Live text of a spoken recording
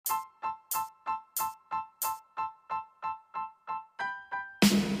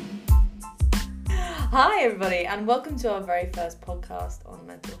Hi everybody and welcome to our very first podcast on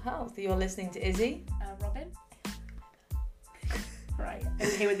mental health. You're listening to Izzy. Robin. Right,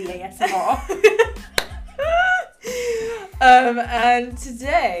 I'm here with the ASMR. And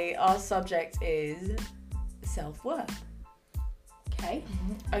today our subject is self-worth. Okay.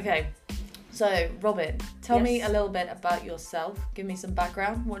 Okay, so Robin, tell me Yes. a little bit about yourself. Give me some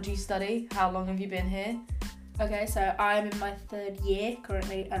background. What do you study? How long have you been here? Okay, so I'm in my third year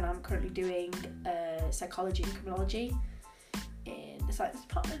currently, and I'm currently doing psychology and criminology in the science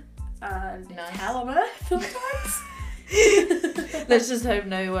department. And Nice. it's hell on earth sometimes. Let's just hope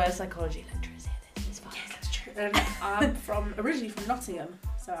no psychology lecturers hear this. It's fine. Yes, that's true. And I'm originally from Nottingham,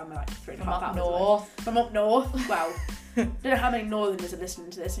 so I'm like 3.5 From hours up away. north. From up north. Well, I don't know how many northerners are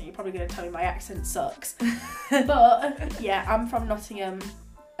listening to this, and you're probably going to tell me my accent sucks. But yeah, I'm from Nottingham,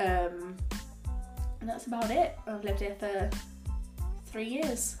 and that's about it. I've lived here for 3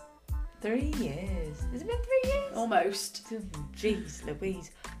 years. 3 years. Has it been 3 years? Almost. Jeez Louise.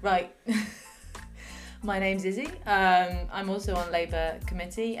 Right. My name's Izzy. I'm also on Labour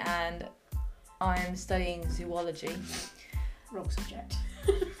Committee and I'm studying zoology. Wrong subject.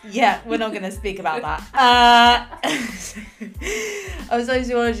 Yeah, we're not going to speak about that. I'm studying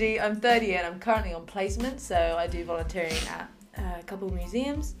zoology. I'm third year and I'm currently on placement, so I do volunteering at a couple of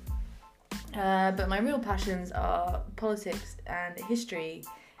museums. But my real passions are politics and history,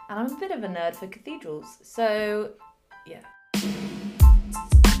 and I'm a bit of a nerd for cathedrals. So, yeah.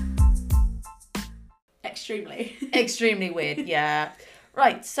 Extremely. Extremely weird, yeah.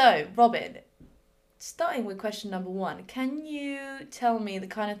 Right, so, Robin, starting with question number 1, can you tell me the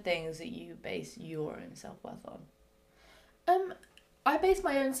kind of things that you base your own self-worth on? I base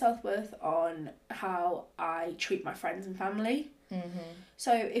my own self-worth on how I treat my friends and family. Mm-hmm.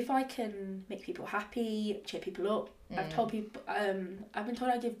 So if I can make people happy, cheer people up, I've told people, I've been told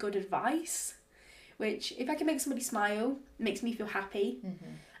I give good advice, which if I can make somebody smile, makes me feel happy.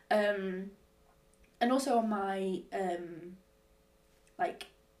 Mm-hmm. And also on my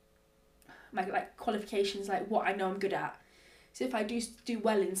qualifications, like what I know I'm good at. So if I do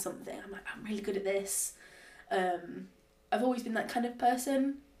well in something, I'm like, I'm really good at this. I've always been that kind of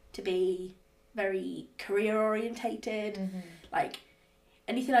person, to be very career orientated. Mm-hmm. Like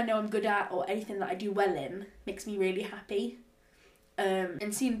anything I know I'm good at or anything that I do well in makes me really happy.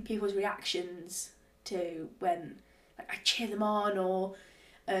 And seeing people's reactions to when like I cheer them on, or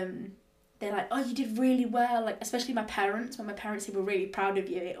they're like, oh, you did really well. Like especially my parents, when my parents say we're really proud of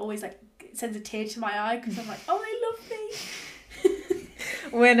you, it always like it sends a tear to my eye, because I'm like, oh, they love me.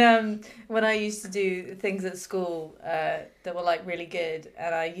 When I used to do things at school that were like really good,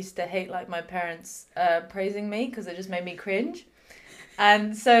 and I used to hate like my parents praising me because it just made me cringe.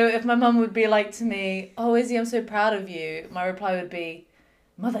 And so if my mum would be like to me, oh Izzy, I'm so proud of you, my reply would be,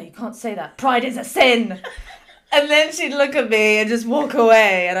 mother, you can't say that, pride is a sin. And then she'd look at me and just walk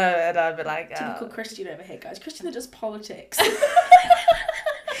away, and I'd be like, Typical Christian over here, guys. Christian that does politics.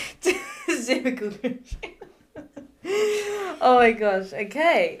 Typical Christian. Oh my gosh.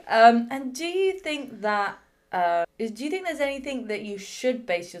 Okay. And do you think that do you think there's anything that you should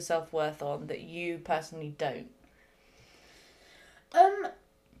base your self-worth on that you personally don't?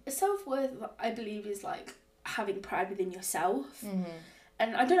 Self-worth, I believe, is like having pride within yourself. Mm-hmm.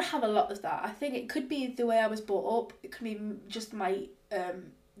 And I don't have a lot of that. I think it could be the way I was brought up. It could be just my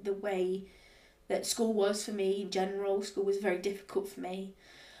the way that school was for me in general. School was very difficult for me.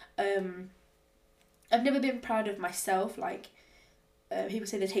 I've never been proud of myself. Like people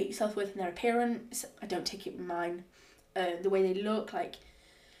say they take self-worth in their appearance. I don't take it in mine. The way they look, like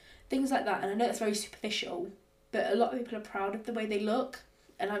things like that. And I know that's very superficial, but a lot of people are proud of the way they look,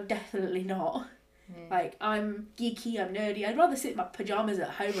 and I'm definitely not. Like, I'm geeky, I'm nerdy. I'd rather sit in my pyjamas at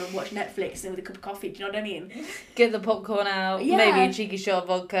home and watch Netflix than with a cup of coffee, do you know what I mean? Get the popcorn out, Yeah. maybe a cheeky shot of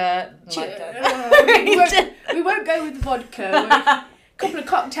vodka. We won't go with the vodka. A couple of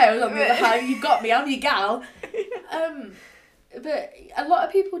cocktails on the other hand. You've got me, I'm your gal. But a lot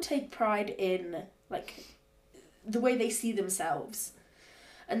of people take pride in, like, the way they see themselves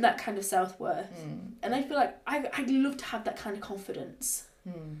and that kind of self-worth. And I feel like I'd love to have that kind of confidence.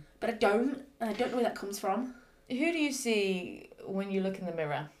 But I don't, and I don't know where that comes from. Who do you see when you look in the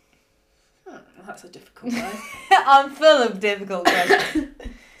mirror? That's a difficult one. I'm full of difficult questions.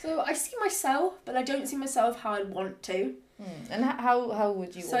 So I see myself, but I don't see myself how I'd want to. And how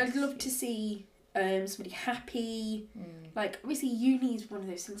would you So want I'd love to see somebody happy. Like, obviously uni is one of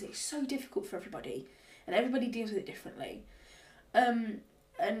those things that is so difficult for everybody, and everybody deals with it differently.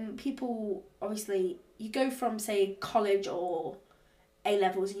 And people, obviously, you go from, say, college or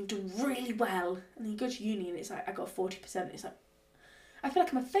A-levels and you've done really well, and then you go to uni and it's like, I got 40%, it's like, I feel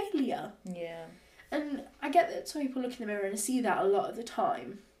like I'm a failure. Yeah. And I get that some people look in the mirror and see that a lot of the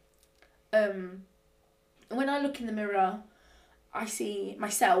time. When I look in the mirror, I see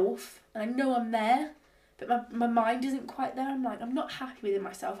myself, and I know I'm there, but my mind isn't quite there. I'm like, I'm not happy within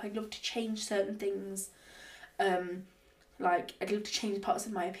myself. I'd love to change certain things. Like, I'd love to change parts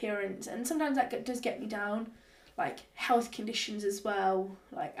of my appearance, and sometimes that does get me down. Like, health conditions as well.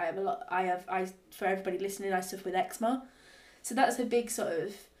 Like, for everybody listening, I suffer with eczema. So that's a big sort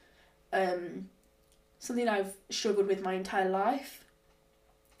of, something I've struggled with my entire life.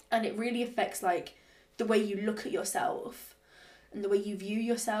 And it really affects, like, the way you look at yourself and the way you view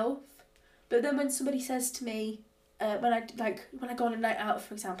yourself. But then when somebody says to me, when I go on a night out,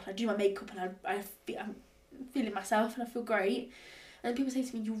 for example, I do my makeup and I'm feeling myself and I feel great, and people say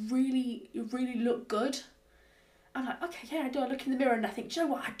to me, you really look good. I'm like, okay, yeah, I do. I look in the mirror and I think, do you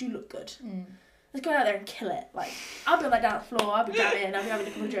know what, I do look good. Let's go out there and kill it. Like, I'll be like down the floor, I'll be jamming, I'll be having a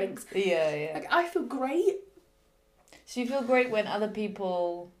couple of drinks. Yeah. Like, I feel great. So you feel great when other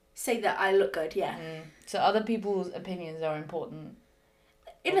people say that I look good, yeah. So other people's opinions are important.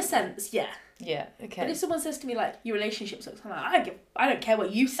 In a sense, yeah. Yeah, okay. But if someone says to me, like, your relationship sucks, I'm like, I don't care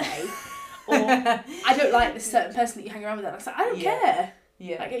what you say. Or, I don't like this certain person that you hang around with. And I was like, I don't care.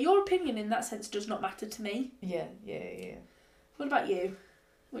 Yeah. Like, your opinion in that sense does not matter to me. Yeah. What about you?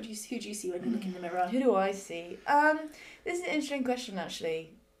 Who do you see when you look in the mirror? Who do I see? This is an interesting question,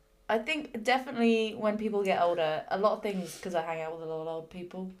 actually. I think definitely when people get older, a lot of things, because I hang out with a lot of old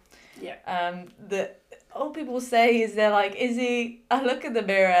people. Yeah. That old people say is they're like, Izzy, I look in the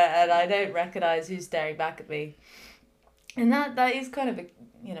mirror and I don't recognise who's staring back at me. And that is kind of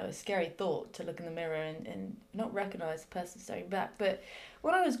a scary thought, to look in the mirror and not recognise the person staring back. But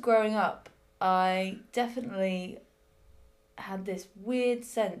when I was growing up, I definitely had this weird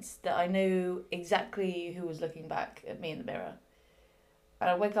sense that I knew exactly who was looking back at me in the mirror. And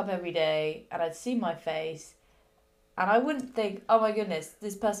I'd wake up every day and I'd see my face and I wouldn't think, oh my goodness,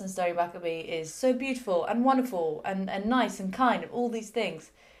 this person staring back at me is so beautiful and wonderful and nice and kind and all these things.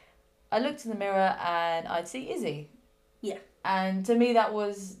 I looked in the mirror and I'd see Izzy. Yeah. And to me that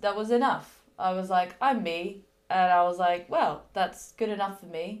was enough. I was like, I'm me. And I was like, well, that's good enough for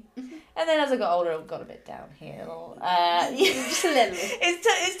me. Mm-hmm. And then as I got older, it got a bit downhill. Just a little bit.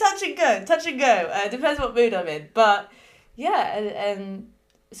 It's touch and go. Depends what mood I'm in. But yeah, and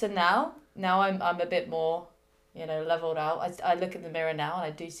so now I'm a bit more, leveled out. I look in the mirror now and I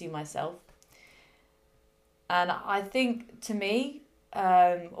do see myself. And I think, to me,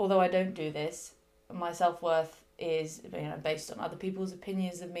 although I don't do this, my self-worth is based on other people's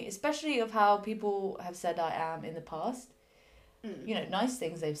opinions of me, especially of how people have said I am in the past. Nice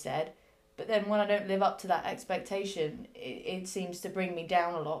things they've said, but then when I don't live up to that expectation, it seems to bring me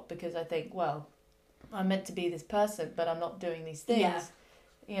down a lot, because I think, well, I'm meant to be this person, but I'm not doing these things.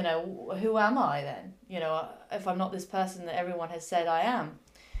 Yeah. Who am I then? If I'm not this person that everyone has said I am.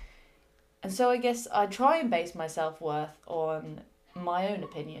 And so I guess I try and base my self-worth on my own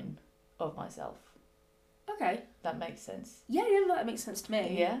opinion of myself. Okay. That makes sense. Yeah, that makes sense to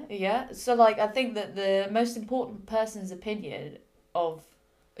me. Yeah. So, I think that the most important person's opinion of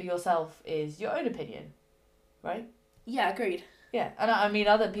yourself is your own opinion, right? Yeah, agreed. Yeah, and I mean,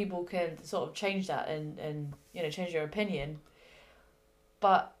 other people can sort of change that and change your opinion.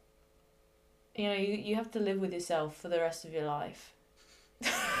 But, you have to live with yourself for the rest of your life.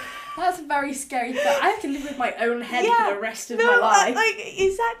 That's a very scary thought. I have to live with my own head for the rest of my life.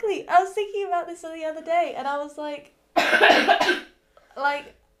 Exactly. I was thinking about this the other day, and I was like, I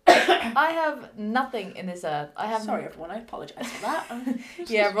have nothing in this earth. Sorry, everyone. I apologise for that.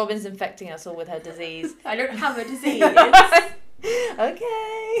 Yeah, Robin's infecting us all with her disease. I don't have a disease.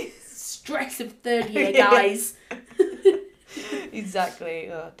 Okay. Stress of third year, guys.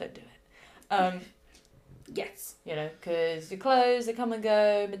 Exactly. Oh, don't do it. Yes. Because your clothes, they come and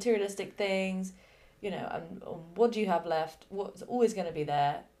go, materialistic things, and what do you have left? What's always going to be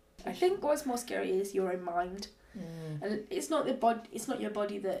there? I think what's more scary is your own mind. And it's not your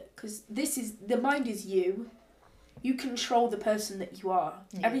body because the mind is you. You control the person that you are.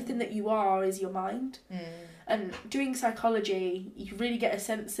 Yeah. Everything that you are is your mind. And doing psychology, you really get a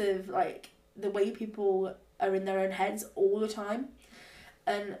sense of, the way people are in their own heads all the time.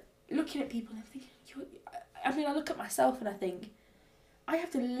 And looking at people and thinking, I look at myself and I think, I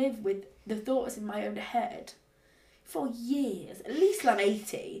have to live with the thoughts in my own head for years, at least till I'm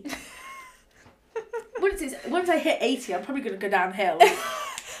 80. Once I hit 80, I'm probably going to go downhill. I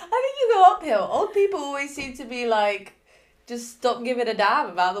think you go uphill. Old people always seem to be like, just stop giving a damn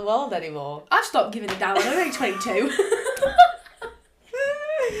about the world anymore. I've stopped giving a damn. I'm only 22.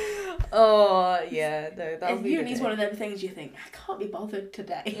 Oh, Yeah, no, that would And be uni's good. one of them things you think, I can't be bothered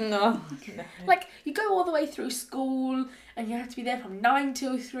today. No. Like, you go all the way through school and you have to be there from 9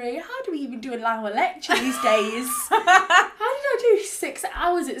 till 3. How do we even do an hour lecture these days? How did I do 6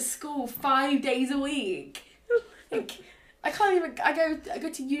 hours at school 5 days a week? Like, I can't even. I go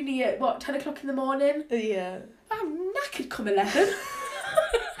to uni at 10 o'clock in the morning. Yeah. I'm knackered come 11.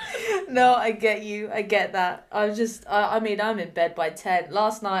 No, I get you. I get that. I mean, I'm in bed by 10.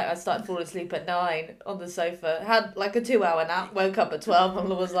 Last night, I started falling asleep at 9 on the sofa. Had like a 2-hour nap. Woke up at 12 and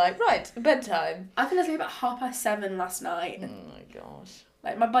was like, right, bedtime. I fell asleep at 7:30 last night. Oh my gosh.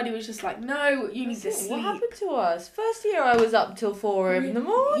 Like, my body was just like, no, you need to What sleep. happened to us? First year, I was up till 4 in the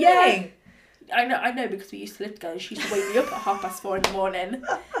morning. Yeah. I know because we used to live together. She used to wake me up at 4:30 in the morning.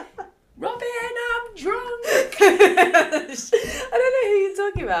 Robin, I'm drunk. I don't know who you're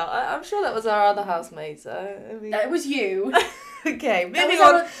talking about. I'm sure that was our other housemates. I mean... It was you. Okay, That moving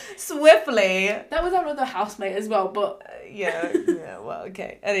was on swiftly. That was our other housemate as well, but... Yeah, well,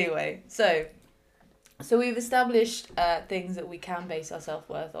 okay. Anyway, so we've established things that we can base our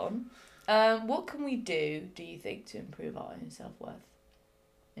self-worth on. What can we do you think, to improve our own self-worth,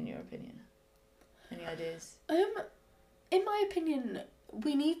 in your opinion? Any ideas? In my opinion,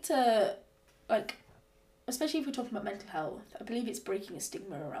 we need to, like, especially if we're talking about mental health, I believe it's breaking a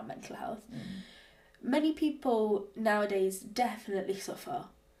stigma around mental health. Many people nowadays definitely suffer.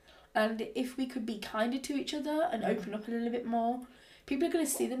 And if we could be kinder to each other and open up a little bit more, people are going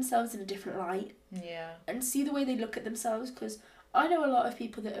to see themselves in a different light. Yeah. And see the way they look at themselves. Because I know a lot of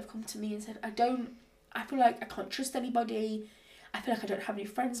people that have come to me and said, I feel like I can't trust anybody. I feel like I don't have any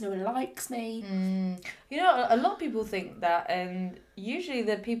friends, no one likes me. You know, a lot of people think that, and usually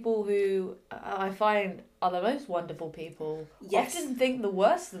the people who I find are the most wonderful people often think the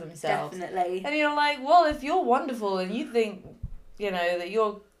worst of themselves. Definitely. And you're like, well, if you're wonderful and you think, you know, that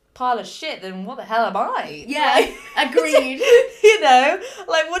you're a pile of shit, then what the hell am I? Yeah, like, agreed. You know,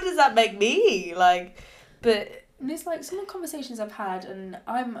 like, what does that make me? Like, but... And it's like some of the conversations I've had, and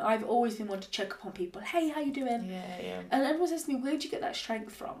I've always been one to check up on people. Hey, how you doing? Yeah. And everyone says to me, where'd you get that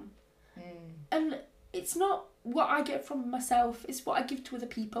strength from? And it's not what I get from myself, it's what I give to other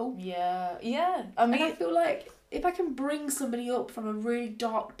people. Yeah. I mean, and I feel like if I can bring somebody up from a really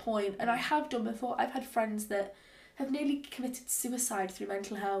dark point, and I have done before, I've had friends that have nearly committed suicide through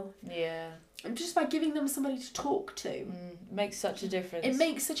mental health. Yeah. And just by giving them somebody to talk to. Makes such a difference. It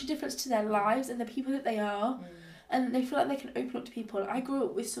makes such a difference to their lives and the people that they are. And they feel like they can open up to people. I grew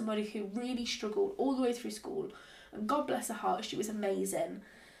up with somebody who really struggled all the way through school. And God bless her heart, she was amazing.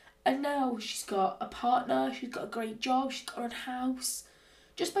 And now she's got a partner, she's got a great job, she's got her own house.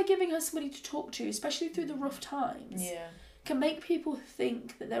 Just by giving her somebody to talk to, especially through the rough times, can make people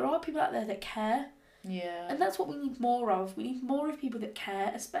think that there are people out there that care. Yeah. And that's what we need more of. We need more of people that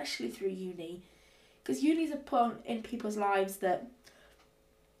care, especially through uni. Because uni's a point in people's lives that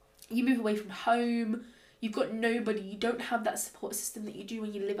you move away from home, you've got nobody, you don't have that support system that you do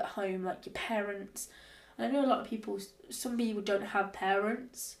when you live at home, like your parents. And I know a lot of people, some people don't have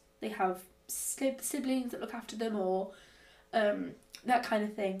parents, they have siblings that look after them or that kind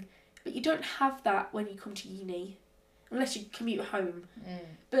of thing. But you don't have that when you come to uni, unless you commute home.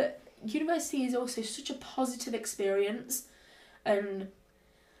 But university is also such a positive experience, and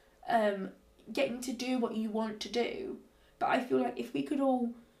getting to do what you want to do. But I feel like if we could all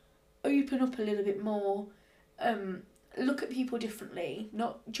open up a little bit more, look at people differently,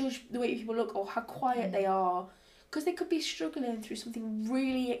 not judge the way people look or how quiet they are, because they could be struggling through something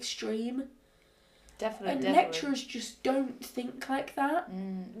really extreme. Definitely. And lecturers just don't think like that.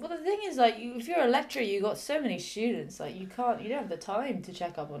 Well, the thing is, like, if you're a lecturer, you got so many students, like, you don't have the time to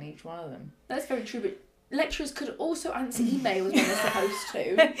check up on each one of them. That's very true, but lecturers could also answer emails when they're supposed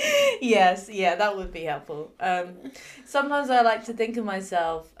to. Yes, yeah, that would be helpful. Sometimes I like to think of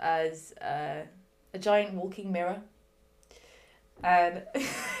myself as a giant walking mirror. And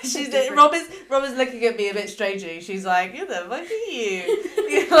Rob is looking at me a bit strangely. She's like, "Who the fuck are you?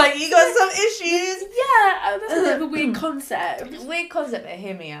 You're like, you got some issues." Yeah, that's a bit of a weird concept. Weird concept, but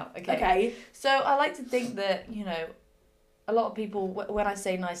hear me out, okay? So I like to think that, you know, a lot of people, when I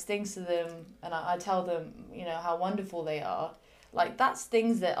say nice things to them and I tell them, you know, how wonderful they are, like, that's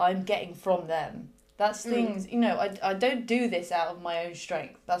things that I'm getting from them. That's things, you know, I don't do this out of my own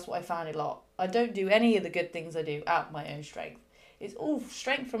strength. That's what I found a lot. I don't do any of the good things I do out of my own strength. It's all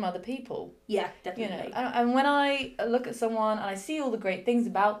strength from other people. Yeah, definitely. You know, and when I look at someone and I see all the great things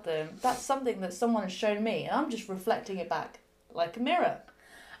about them, that's something that someone has shown me, and I'm just reflecting it back like a mirror.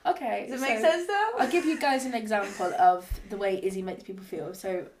 Okay. Does it make sense now? I'll give you guys an example of the way Izzy makes people feel.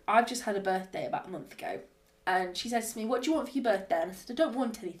 So I've just had a birthday about a month ago, and she says to me, "What do you want for your birthday?" And I said, "I don't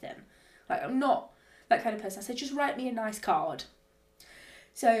want anything. Like, I'm not that kind of person. I said, just write me a nice card.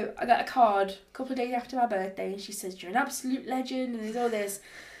 So I got a card a couple of days after my birthday, and she says, you're an absolute legend, and there's all this.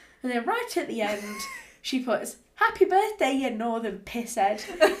 And then right at the end, she puts, happy birthday, you northern pisshead.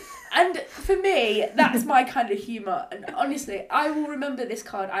 And for me, that's my kind of humour. And honestly, I will remember this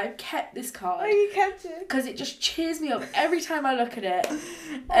card. I've kept this card. Oh, you kept it? Because it just cheers me up every time I look at it.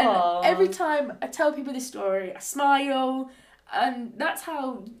 And Aww. every time I tell people this story, I smile. And that's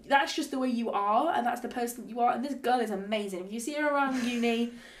just the way you are, and that's the person you are. And this girl is amazing. If you see her around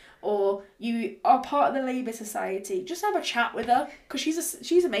uni, or you are part of the Labour Society, just have a chat with her, because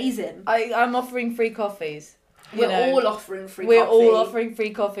she's amazing. I'm offering free coffees. We're all offering free We're coffee. all offering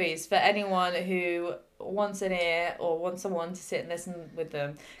free coffees for anyone who wants an ear or wants someone to sit and listen with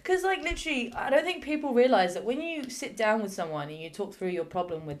them. Because, like, literally, I don't think people realise that when you sit down with someone and you talk through your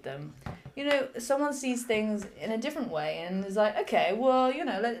problem with them, you know, someone sees things in a different way and is like, okay, well, you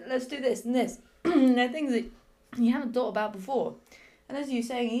know, let's do this and this. They're things that you haven't thought about before. And as you were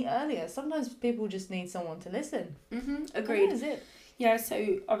saying earlier, sometimes people just need someone to listen. Agreed. That is it. Yeah,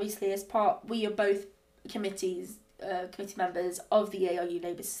 so obviously we are both committee members of the ARU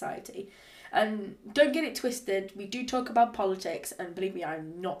Labour Society. And don't get it twisted, we do talk about politics, and believe me,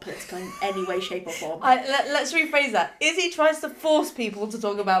 I'm not political in any way, shape or form. Let's rephrase that. Izzy tries to force people to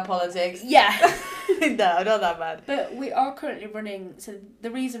talk about politics. Yeah. No, not that bad. But we are currently running, so the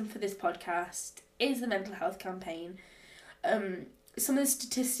reason for this podcast is the mental health campaign. Some of the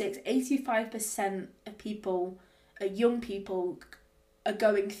statistics, 85% of people, young people, are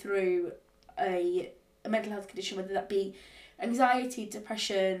going through a mental health condition, whether that be anxiety,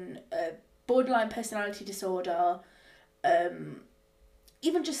 depression, borderline personality disorder,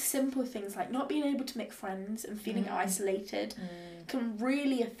 even just simple things like not being able to make friends and feeling isolated can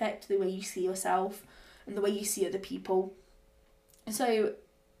really affect the way you see yourself and the way you see other people. So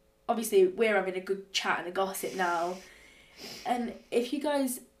obviously we're having a good chat and a gossip now, and if you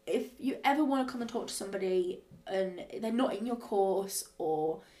ever want to come and talk to somebody and they're not in your course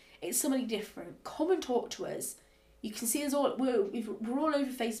or it's somebody different, come and talk to us. You can see us all. We're all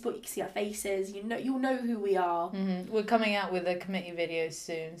over Facebook. You can see our faces. You'll know who we are. We're coming out with a committee video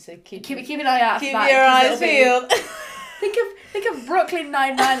soon, so keep an eye out. Keep your eyes peeled. Think of Brooklyn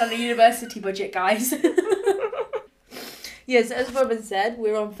Nine-Nine on a university budget, guys. Yes, as Robin said,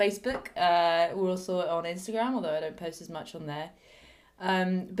 we're on Facebook. We're also on Instagram, although I don't post as much on there.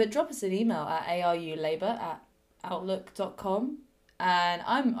 But drop us an email at arulabor@outlook.com, and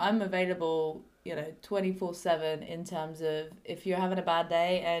I'm available, 24/7 in terms of if you're having a bad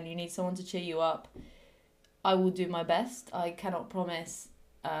day and you need someone to cheer you up. I will do my best. I cannot promise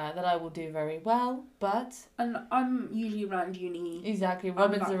that I will do very well, but... And I'm usually around uni. Exactly,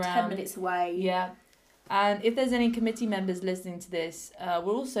 Robin's I'm about around. 10 minutes away. Yeah. And if there's any committee members listening to this,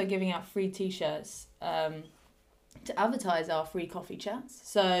 we're also giving out free t-shirts to advertise our free coffee chats.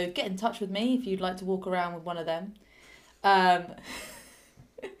 So get in touch with me if you'd like to walk around with one of them.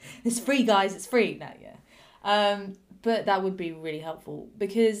 It's free, guys. It's free. No, yeah. But that would be really helpful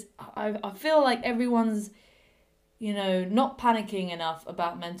because I feel like everyone's, not panicking enough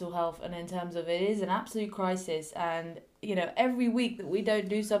about mental health, and in terms of it is an absolute crisis, and every week that we don't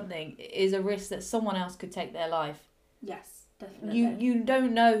do something is a risk that someone else could take their life. Yes, definitely. You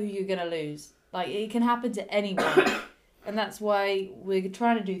don't know who you're gonna lose. Like, it can happen to anyone, and that's why we're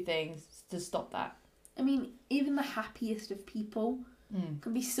trying to do things to stop that. I mean, even the happiest of people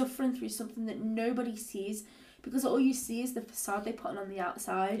can be suffering through something that nobody sees, because all you see is the facade they put on the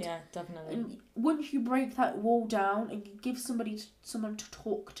outside. Yeah, definitely. And once you break that wall down and you give someone to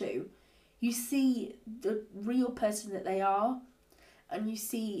talk to, you see the real person that they are, and you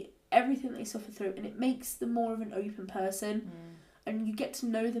see everything they suffer through, and it makes them more of an open person, and you get to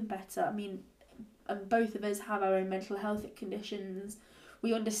know them better. I mean, and both of us have our own mental health conditions.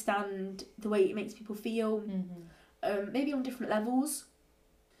 We understand the way it makes people feel, maybe on different levels.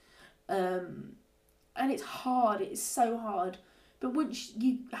 And it's hard, it's so hard. But once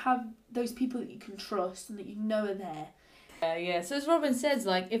you have those people that you can trust and that you know are there. Yeah, so as Robin says,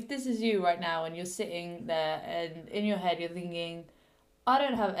 like, if this is you right now and you're sitting there and in your head you're thinking, I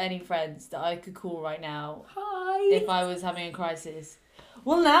don't have any friends that I could call right now. Hi! If I was having a crisis.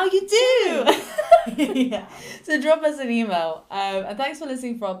 Well, now you do! Yeah. So drop us an email. And thanks for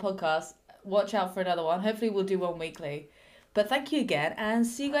listening for our podcast. Watch out for another one. Hopefully we'll do one weekly. But thank you again and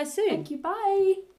see you guys soon. Thank you, bye!